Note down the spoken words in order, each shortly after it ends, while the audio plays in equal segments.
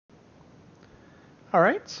All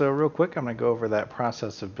right, so real quick, I'm going to go over that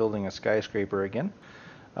process of building a skyscraper again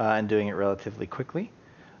and doing it relatively quickly.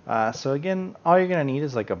 So again, all you're going to need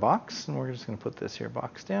is like a box, and we're just going to put this here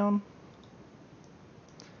box down.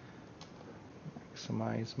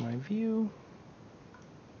 Maximize my view.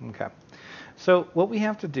 Okay. So what we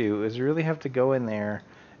have to do is we really have to go in there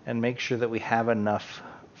and make sure that we have enough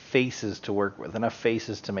faces to work with, enough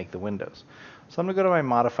faces to make the windows. So I'm going to go to my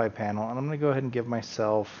modify panel, and I'm going to go ahead and give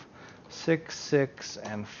myself 6, 6,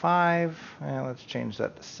 and 5, and let's change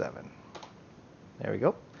that to 7. There we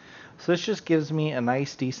go. So this just gives me a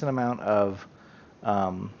nice, decent amount of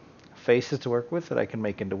faces to work with that I can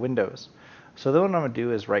make into windows. So then what I'm going to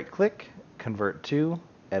do is right-click, convert to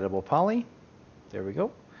editable poly. There we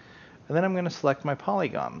go. And then I'm going to select my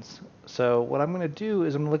polygons. So what I'm going to do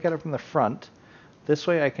is I'm going to look at it from the front. This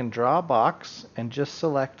way I can draw a box and just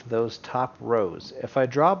select those top rows. If I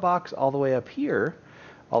draw a box all the way up here,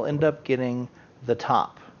 I'll end up getting the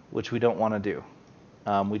top, which we don't want to do.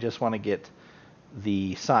 We just want to get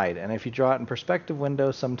the side. And if you draw it in perspective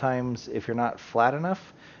window, sometimes if you're not flat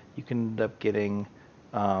enough, you can end up getting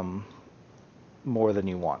more than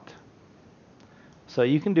you want. So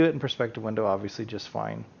you can do it in perspective window obviously just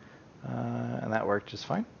fine. And that worked just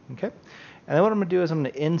fine. Okay. And then what I'm going to do is I'm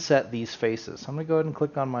going to inset these faces. So I'm going to go ahead and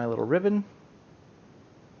click on my little ribbon.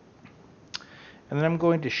 And then I'm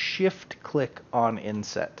going to shift click on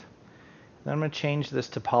inset. Then I'm going to change this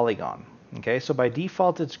to polygon. Okay, so by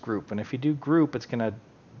default it's group, and if you do group, it's going to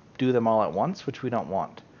do them all at once, which we don't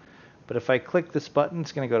want. But if I click this button,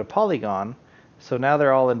 it's going to go to polygon, so now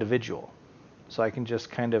they're all individual. So I can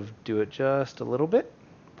just kind of do it just a little bit.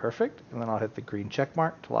 Perfect. And then I'll hit the green check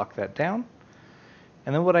mark to lock that down.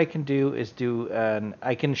 And then what I can do is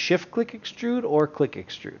I can shift click extrude or click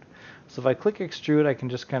extrude. So if I click extrude, I can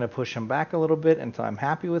just kind of push them back a little bit until I'm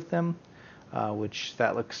happy with them, which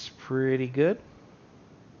that looks pretty good.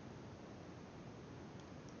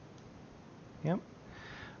 Yep.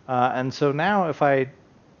 And so now if I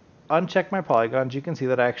uncheck my polygons, you can see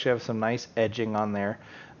that I actually have some nice edging on there,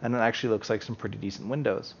 and it actually looks like some pretty decent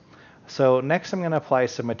windows. So next I'm going to apply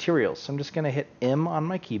some materials. So I'm just going to hit M on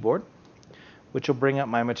my keyboard, which will bring up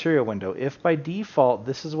my material window. If by default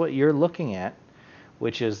this is what you're looking at,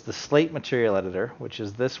 which is the slate material editor, which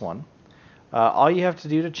is this one, all you have to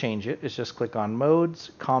do to change it is just click on modes,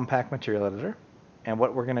 compact material editor. And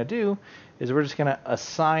what we're going to do is we're just going to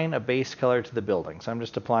assign a base color to the building. So I'm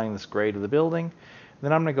just applying this gray to the building.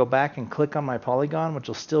 Then I'm going to go back and click on my polygon, which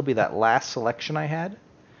will still be that last selection I had.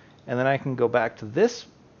 And then I can go back to this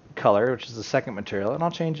color, which is the second material, and I'll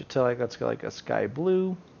change it to let's go like a sky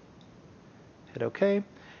blue. Hit OK.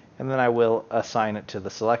 And then I will assign it to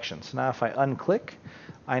the selection. So now if I unclick,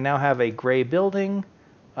 I now have a gray building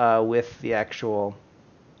with the actual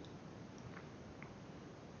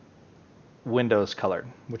windows colored,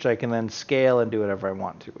 which I can then scale and do whatever I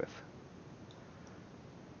want to with.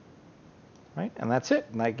 Right, and that's it.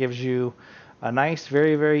 And that gives you a nice,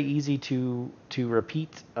 very, very easy to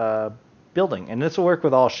repeat building. And this will work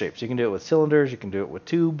with all shapes. You can do it with cylinders, you can do it with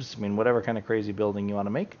tubes. I mean, whatever kind of crazy building you want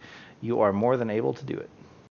to make, you are more than able to do it.